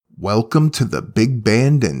Welcome to the Big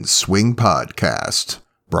Band and Swing Podcast,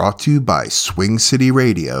 brought to you by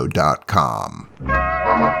SwingCityRadio.com.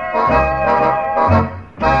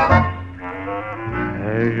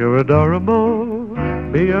 Hey, you're adorable,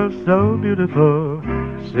 be you're so beautiful,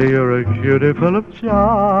 see you're a cutie full of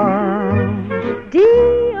charms. D,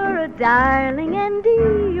 you're a darling, and D,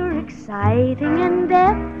 you're exciting and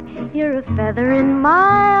deft, you're a feather in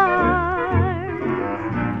my arms.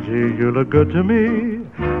 G, you look good to me,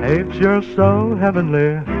 H, you're so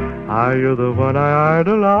heavenly, I, you're the one I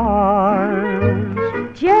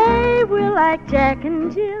idolize. J, we're like Jack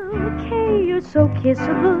and Jill, K, you're so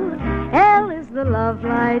kissable, L is the love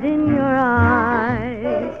light in your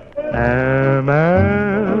eyes. M,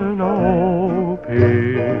 N, O, P,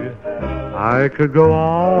 I could go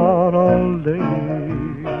on all day.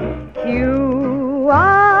 Q,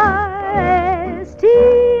 R, S, T,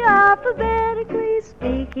 alphabetically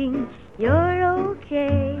speaking, you're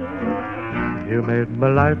okay. You made my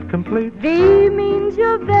life complete. V means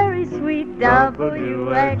you're very sweet.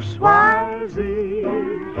 W, X, Y, Z.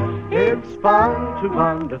 It's fun to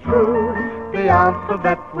wander through the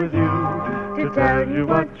alphabet with you to tell you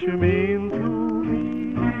what you mean to me.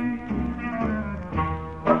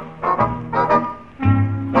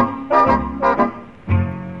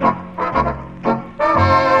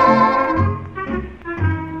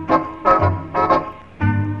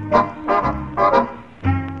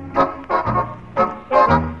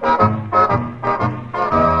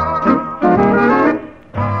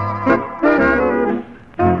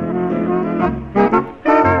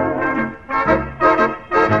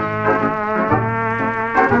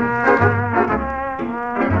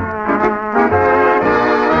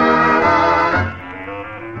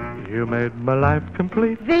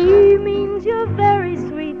 Complete. V means you're very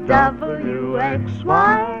sweet. W, X,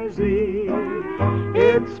 Y, Z.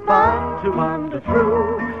 It's fun to wander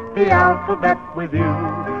through the alphabet with you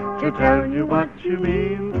to tell you what you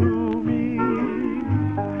mean to me.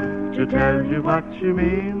 To tell you what you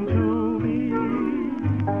mean to me.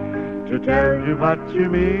 To tell you what you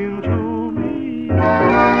mean to me.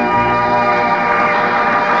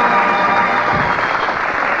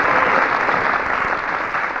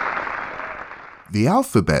 The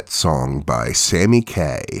Alphabet Song by Sammy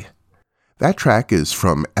K. That track is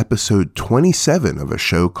from episode 27 of a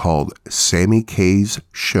show called Sammy K's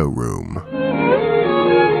Showroom.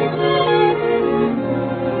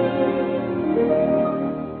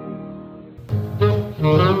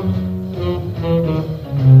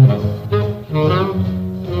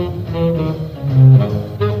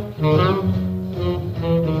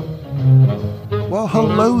 Well,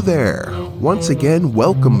 hello there. Once again,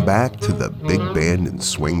 welcome back to the Big Band and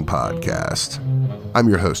Swing Podcast. I'm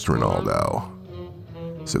your host, Ronnaldo.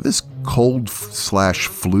 So this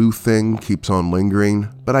cold/flu thing keeps on lingering,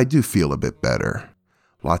 but I do feel a bit better.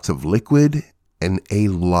 Lots of liquid and a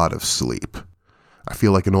lot of sleep. I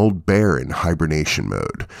feel like an old bear in hibernation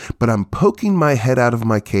mode, but I'm poking my head out of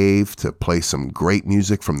my cave to play some great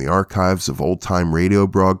music from the archives of old-time radio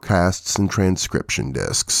broadcasts and transcription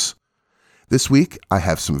discs. This week, I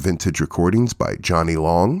have some vintage recordings by Johnny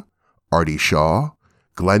Long, Artie Shaw,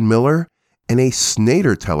 Glenn Miller, and a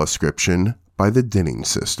Snader Telescription by the Dinning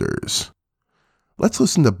Sisters. Let's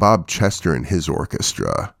listen to Bob Chester and his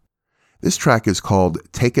orchestra. This track is called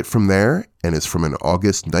Take It From There and is from an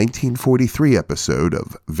August 1943 episode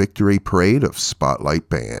of Victory Parade of Spotlight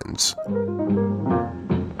Bands.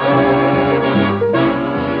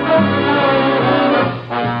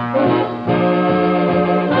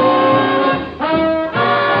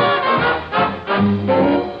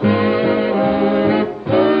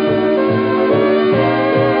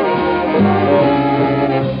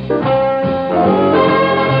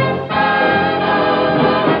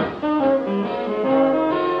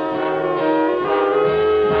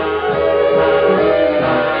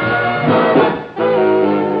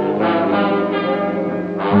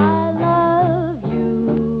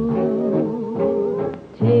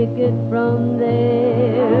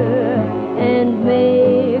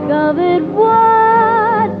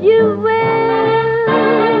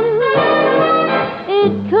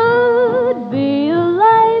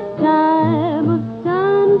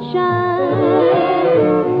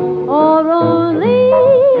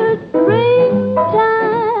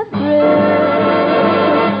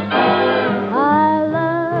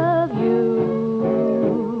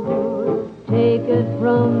 Take it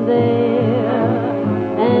from there,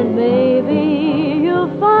 and maybe you'll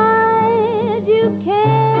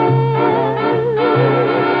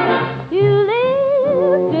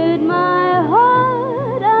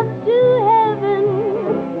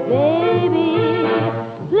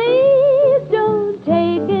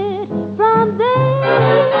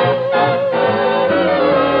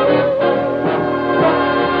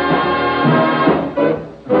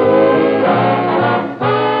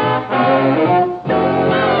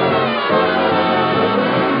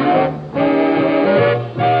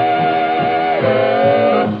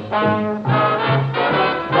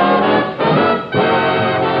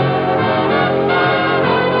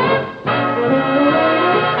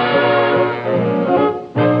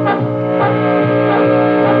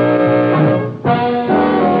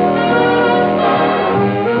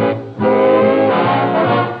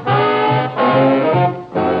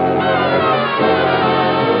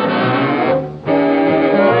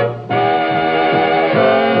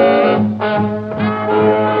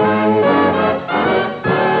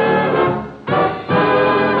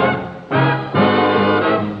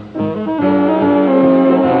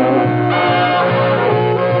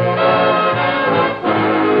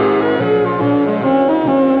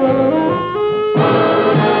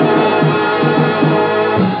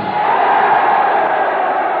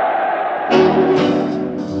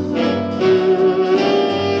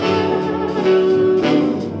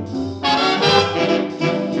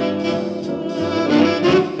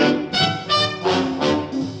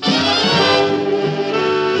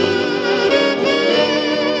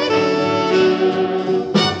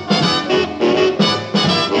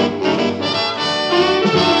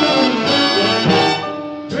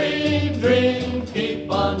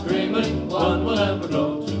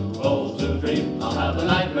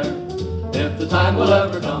time will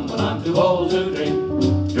ever come when I'm too old to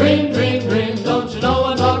dream. Dream, dream, dream, don't you know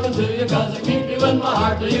I'm talking to you, 'cause I keep you in my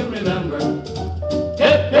heart, do you remember?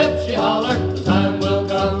 Hip, hip, she hollered, the time will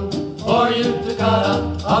come for you to cut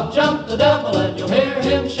up jump the devil, and you'll hear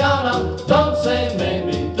him shout out, don't say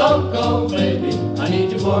maybe, don't go maybe, I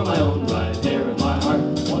need you for my own right here in my heart.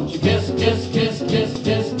 Won't you kiss, kiss, kiss, kiss,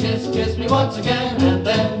 kiss, kiss, kiss me once again, and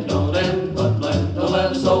then don't end but blend. Don't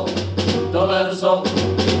let a soul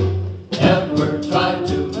ever try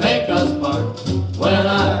to make us part.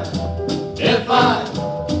 If I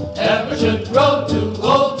ever should grow too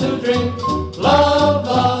old to dream, love,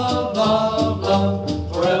 love, love,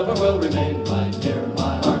 love, forever will remain right here in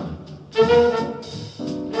my heart.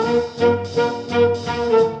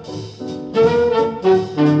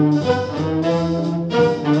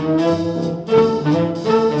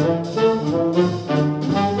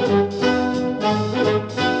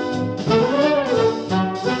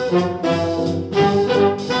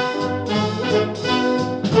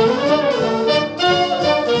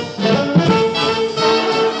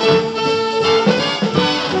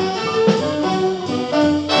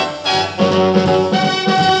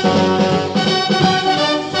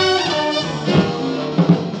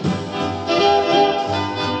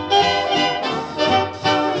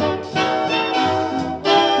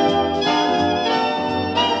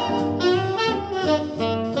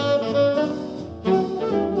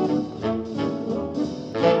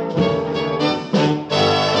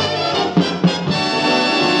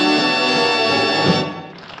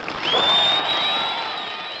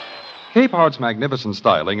 Cape-Hart's magnificent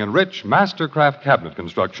styling and rich mastercraft cabinet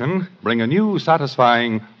construction bring a new,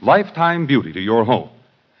 satisfying, lifetime beauty to your home.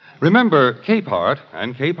 Remember, Cape-Hart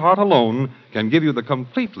and Cape-Hart alone can give you the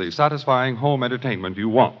completely satisfying home entertainment you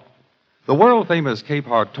want. The world-famous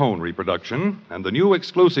Cape-Hart tone reproduction and the new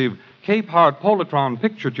exclusive Cape-Hart Polatron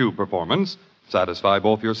picture tube performance satisfy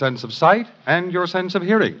both your sense of sight and your sense of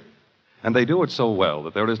hearing. And they do it so well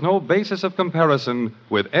that there is no basis of comparison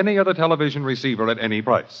with any other television receiver at any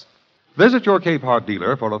price. Visit your Cape-Hart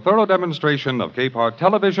dealer for a thorough demonstration of Cape-Hart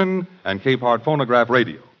television and Cape-Hart phonograph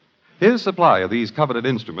radio. His supply of these coveted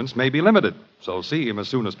instruments may be limited, so see him as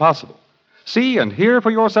soon as possible. See and hear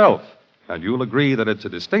for yourself, and you'll agree that it's a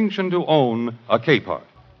distinction to own a Cape-Hart.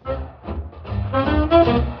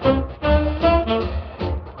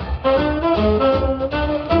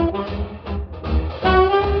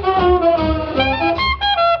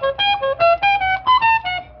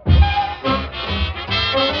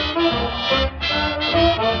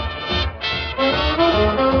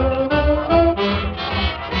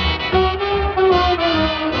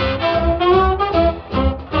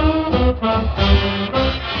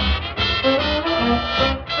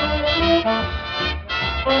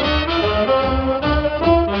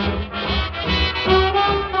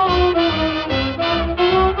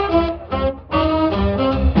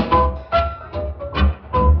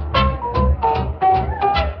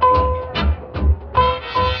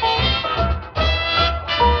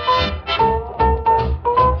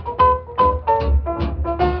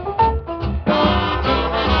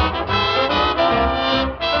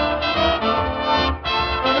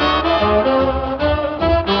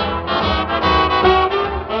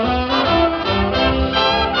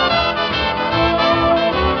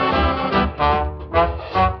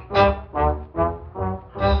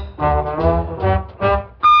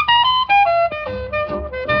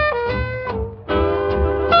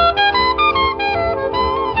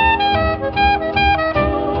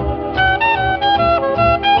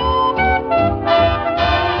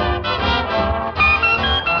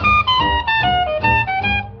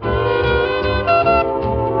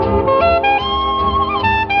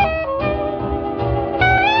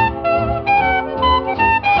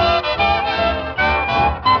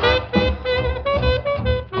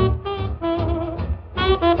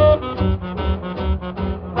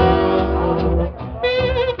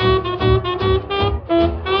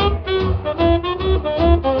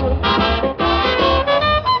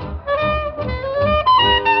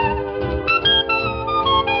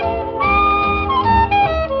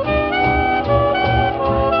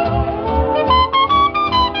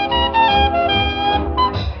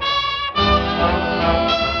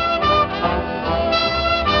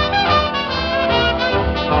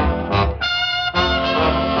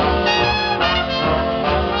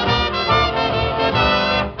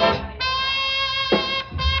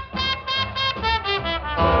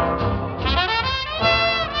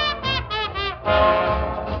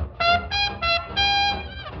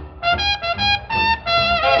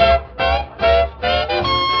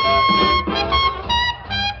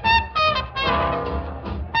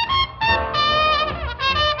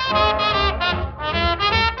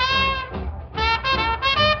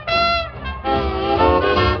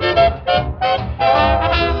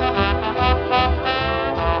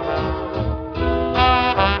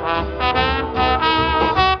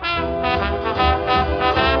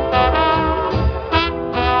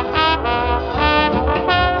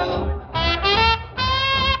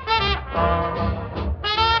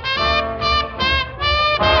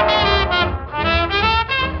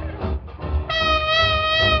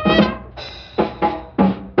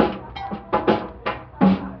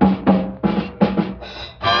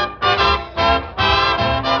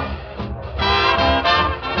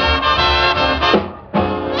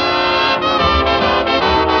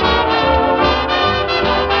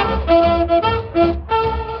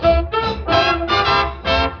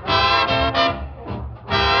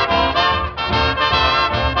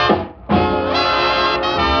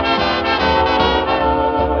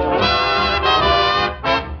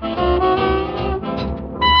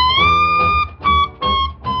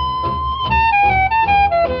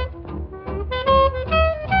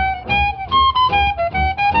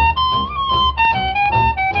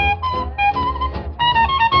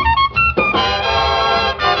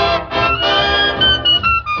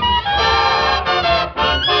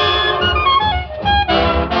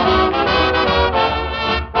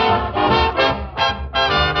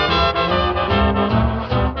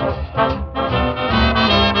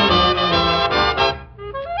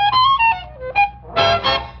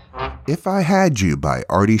 If I Had You by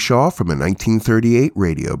Artie Shaw from a 1938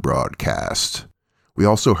 radio broadcast. We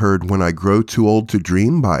also heard When I Grow Too Old to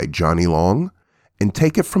Dream by Johnny Long and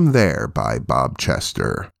Take It From There by Bob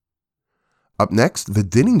Chester. Up next, the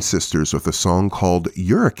Dinning Sisters with a song called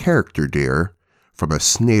You're a Character, Dear from a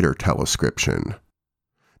Snader Telescription.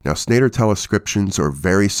 Now, Snader Telescriptions are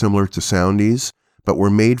very similar to Soundies, but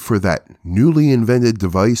were made for that newly invented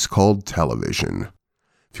device called television.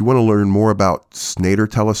 If you want to learn more about Snader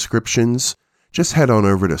Telescriptions, just head on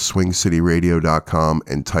over to swingcityradio.com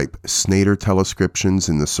and type Snader Telescriptions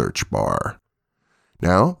in the search bar.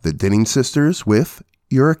 Now, the Dinning Sisters with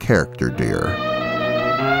You're a Character, Dear.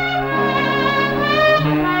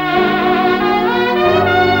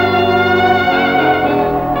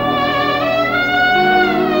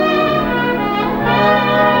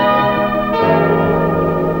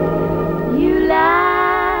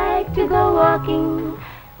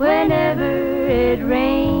 Whenever it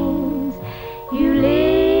rains, you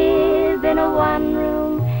live in a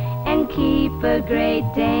one-room and keep a Great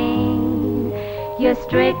Dane. You're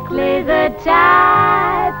strictly the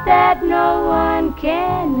type that no one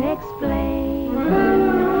can explain.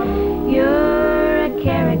 You're a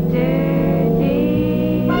character,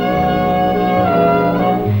 dear.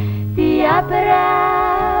 The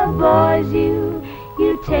opera bores you.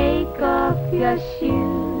 You take off your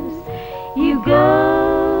shoes. You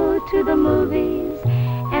go to the movies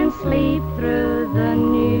and sleep through the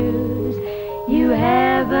news. You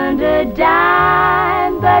haven't a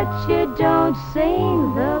dime, but you don't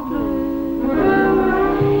sing the blues.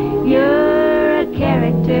 You're a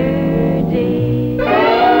character, dear.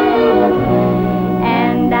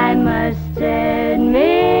 And I must admit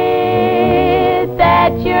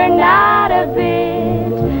that you're not a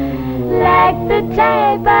bit like the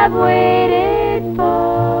type I've waited for.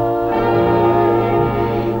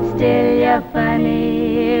 Still your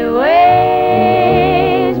funny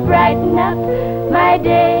ways brighten up my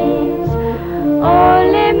days,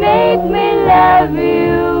 only make me love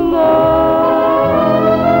you more.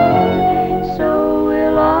 So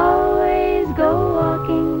we'll always go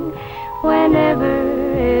walking whenever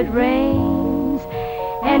it rains,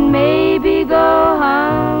 and maybe go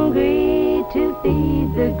hungry to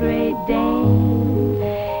feed the Great Dane.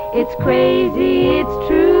 It's crazy, it's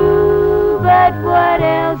true, but what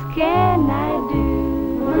else can I do?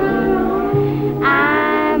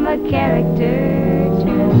 I'm a character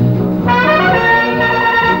too.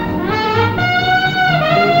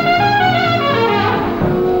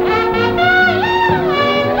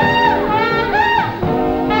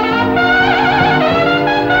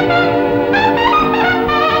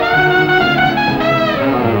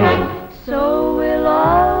 So we'll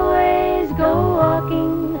always go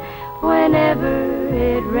walking whenever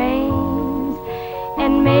it rains,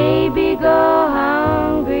 and maybe go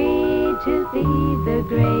hungry to feed the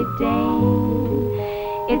Great Dane.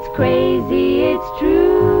 It's crazy, it's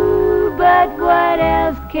true, but what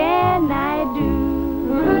else can I do?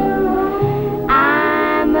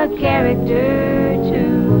 I'm a character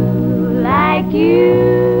too, like you.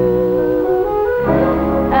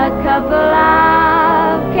 A couple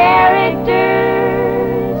of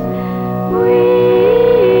characters,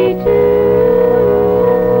 we two.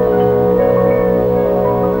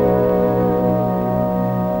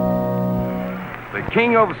 The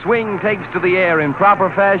King of Swing takes to the air in proper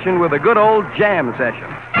fashion with a good old jam session.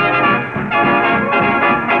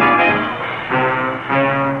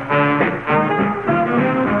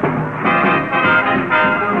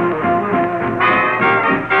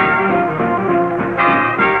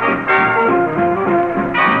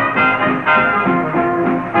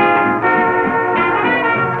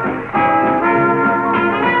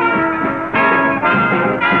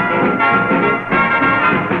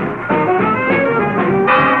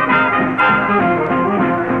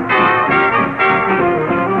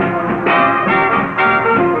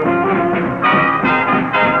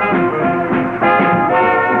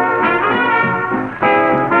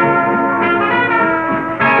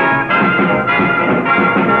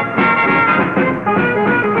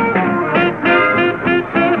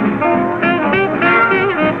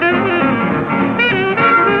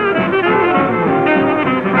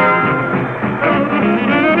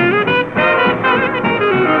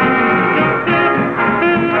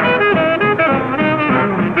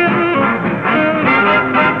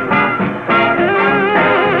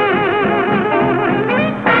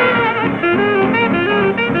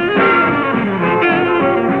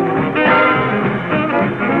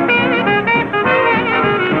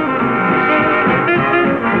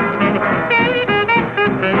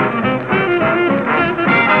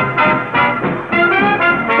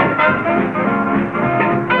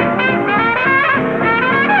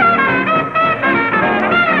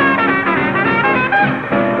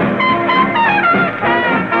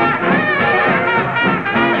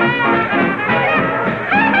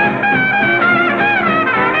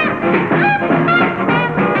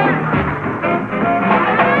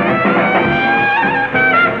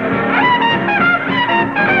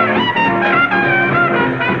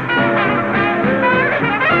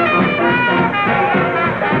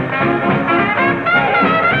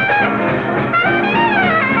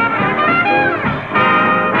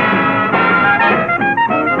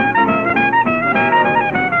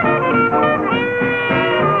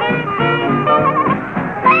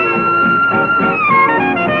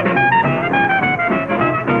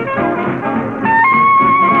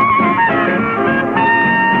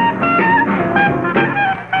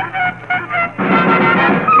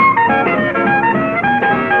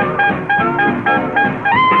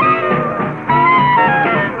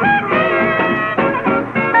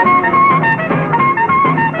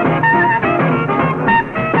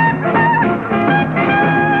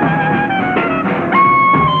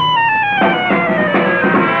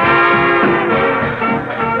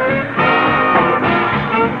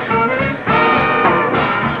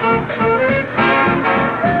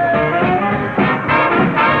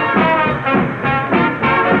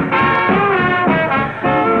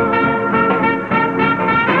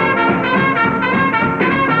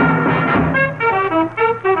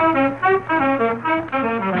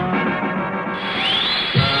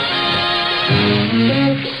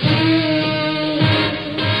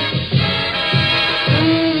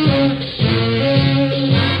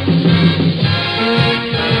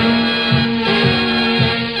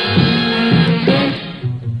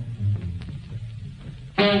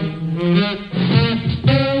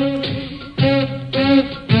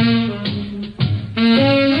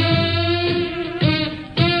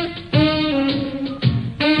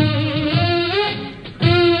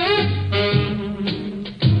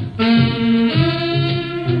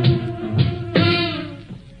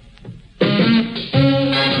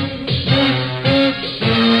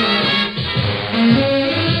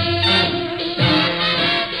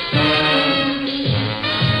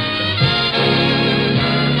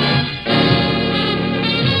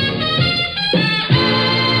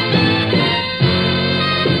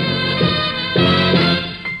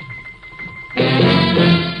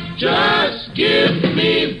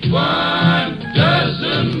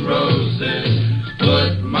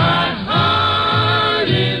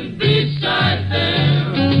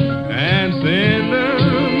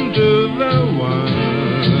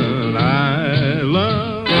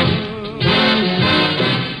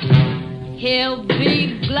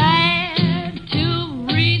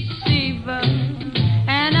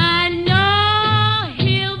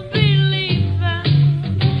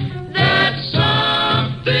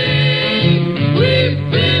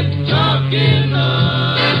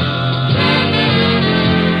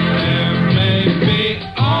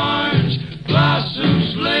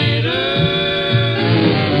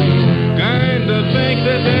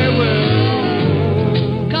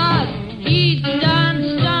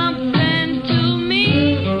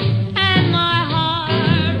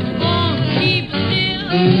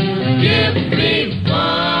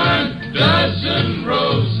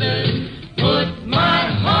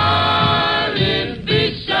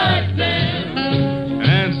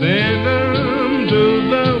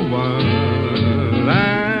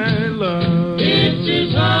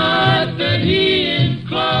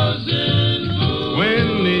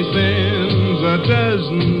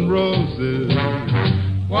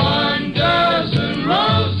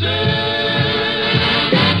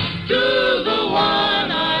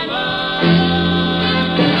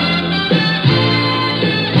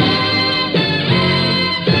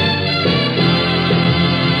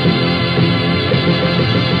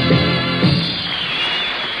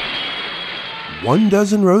 One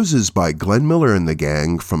Dozen Roses by Glenn Miller and the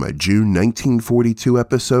Gang from a June 1942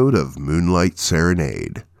 episode of Moonlight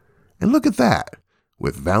Serenade. And look at that!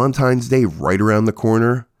 With Valentine's Day right around the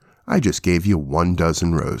corner, I just gave you 1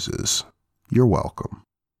 dozen roses. You're welcome.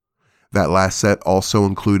 That last set also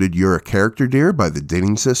included You're a Character Dear by the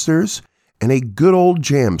Dinning Sisters and a good old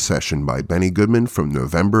jam session by Benny Goodman from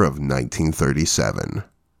November of 1937.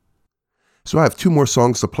 So I have 2 more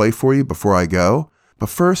songs to play for you before I go, but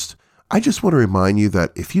first, I just want to remind you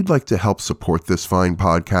that if you'd like to help support this fine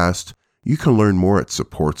podcast, you can learn more at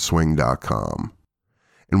supportswing.com.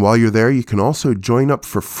 And while you're there, you can also join up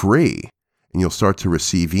for free, and you'll start to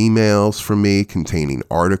receive emails from me containing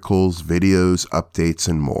articles, videos, updates,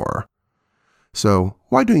 and more. So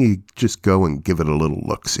why don't you just go and give it a little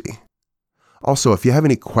look-see? Also, if you have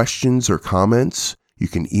any questions or comments, you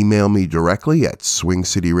can email me directly at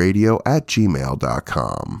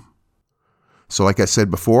swingcityradio@gmail.com. So like I said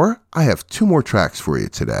before, I have 2 more tracks for you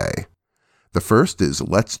today. The first is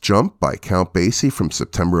Let's Jump by Count Basie from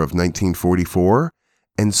September of 1944,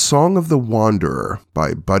 and Song of the Wanderer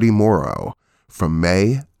by Buddy Morrow from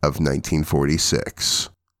May of 1946.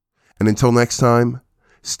 And until next time,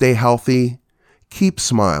 stay healthy, keep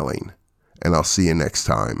smiling, and I'll see you next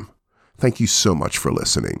time. Thank you so much for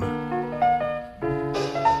listening.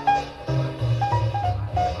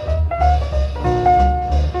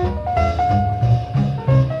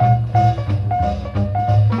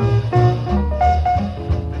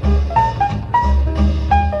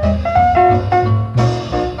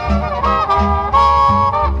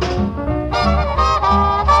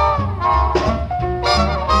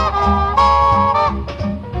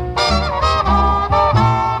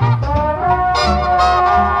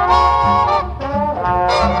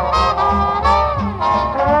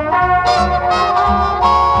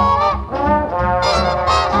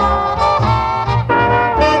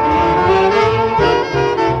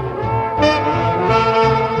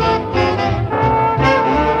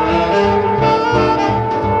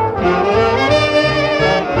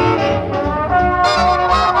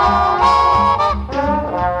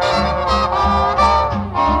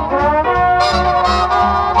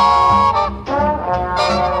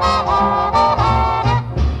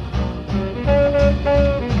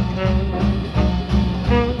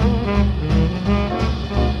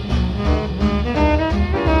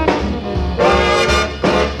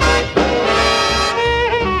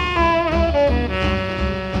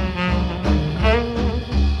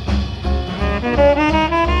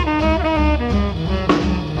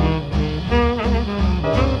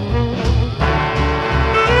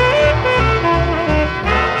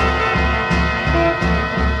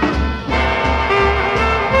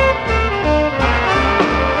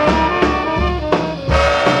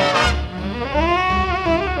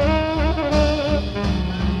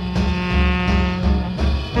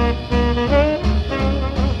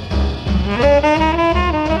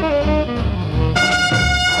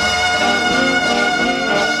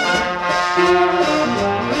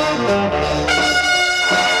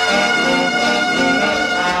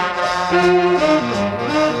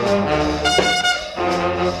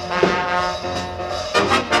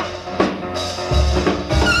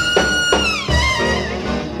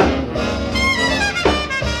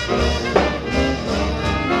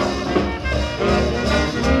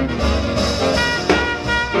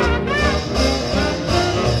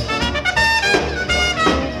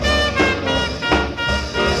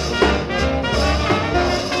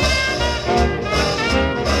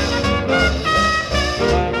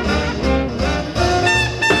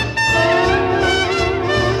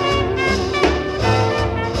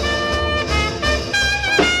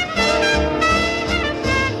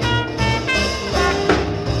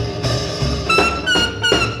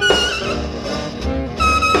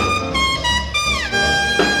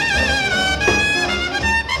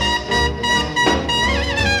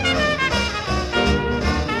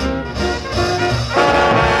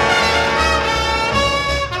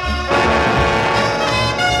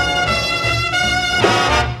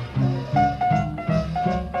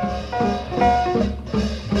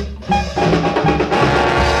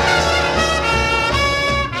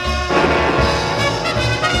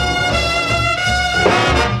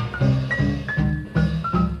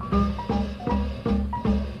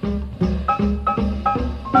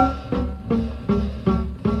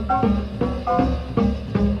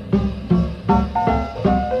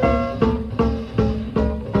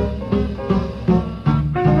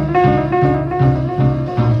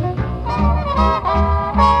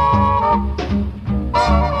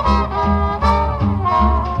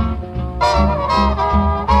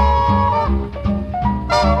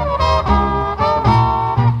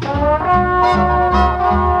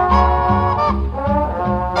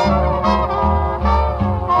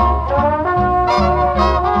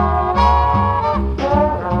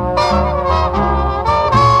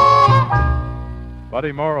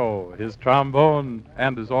 Buddy Morrow, his trombone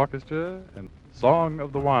and his orchestra, and Song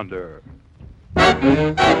of the Wanderer.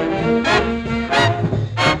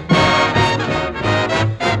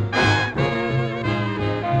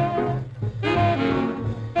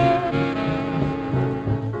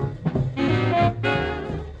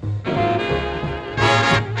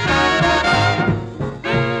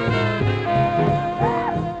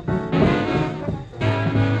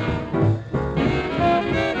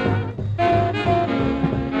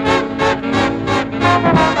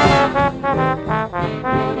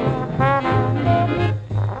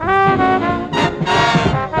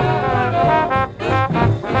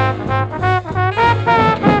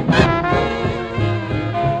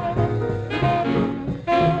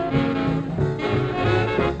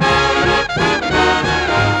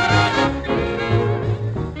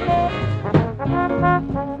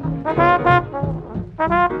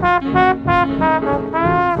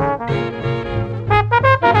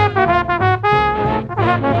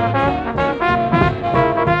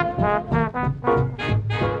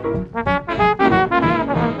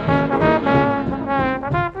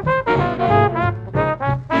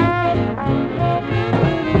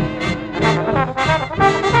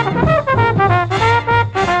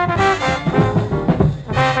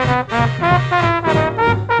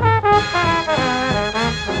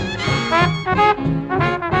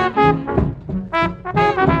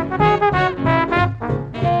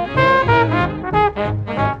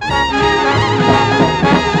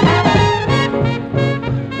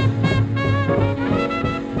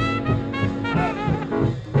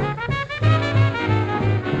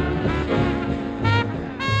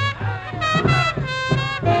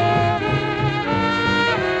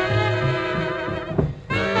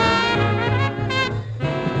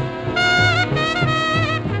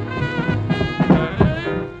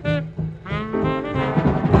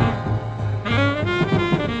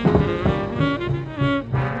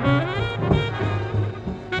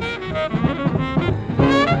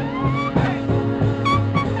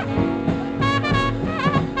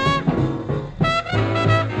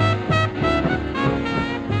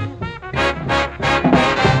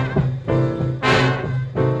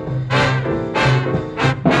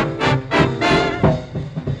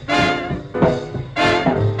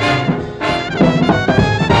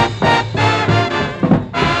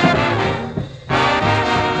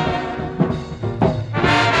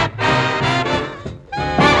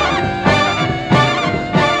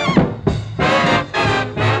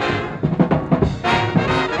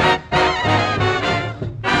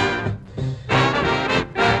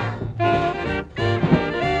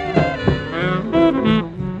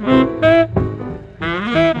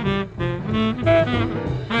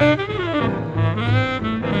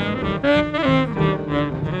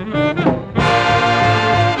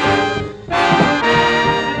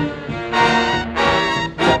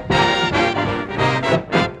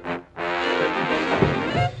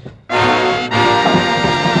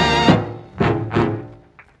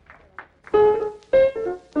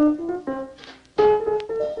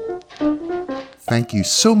 Thank you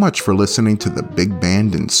so much for listening to the Big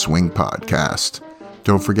Band and Swing podcast.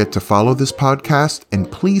 Don't forget to follow this podcast,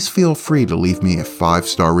 and please feel free to leave me a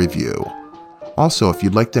 5-star review. Also, if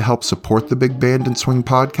you'd like to help support the Big Band and Swing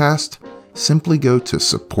podcast, simply go to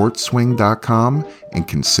supportswing.com and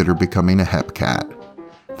consider becoming a Hepcat.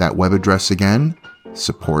 That web address again,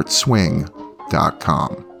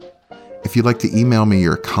 supportswing.com. If you'd like to email me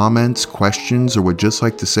your comments, questions, or would just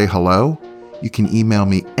like to say hello, you can email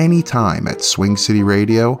me anytime at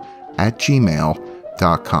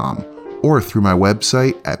swingcityradio@gmail.com or through my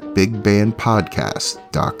website at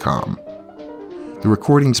bigbandpodcast.com. The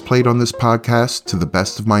recordings played on this podcast, to the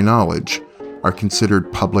best of my knowledge, are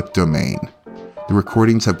considered public domain. The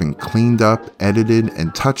recordings have been cleaned up, edited,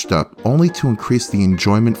 and touched up only to increase the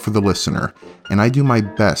enjoyment for the listener, and I do my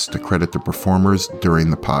best to credit the performers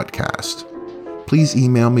during the podcast. Please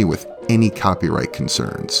email me with any copyright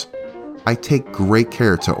concerns. I take great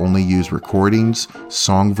care to only use recordings,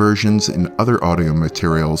 song versions, and other audio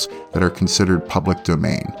materials that are considered public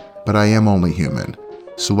domain, but I am only human,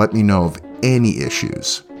 so let me know of any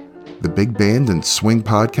issues. The Big Band and Swing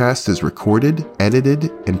podcast is recorded,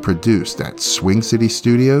 edited, and produced at Swing City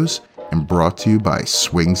Studios and brought to you by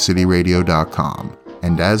swingcityradio.com.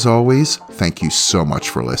 And as always, thank you so much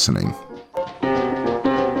for listening.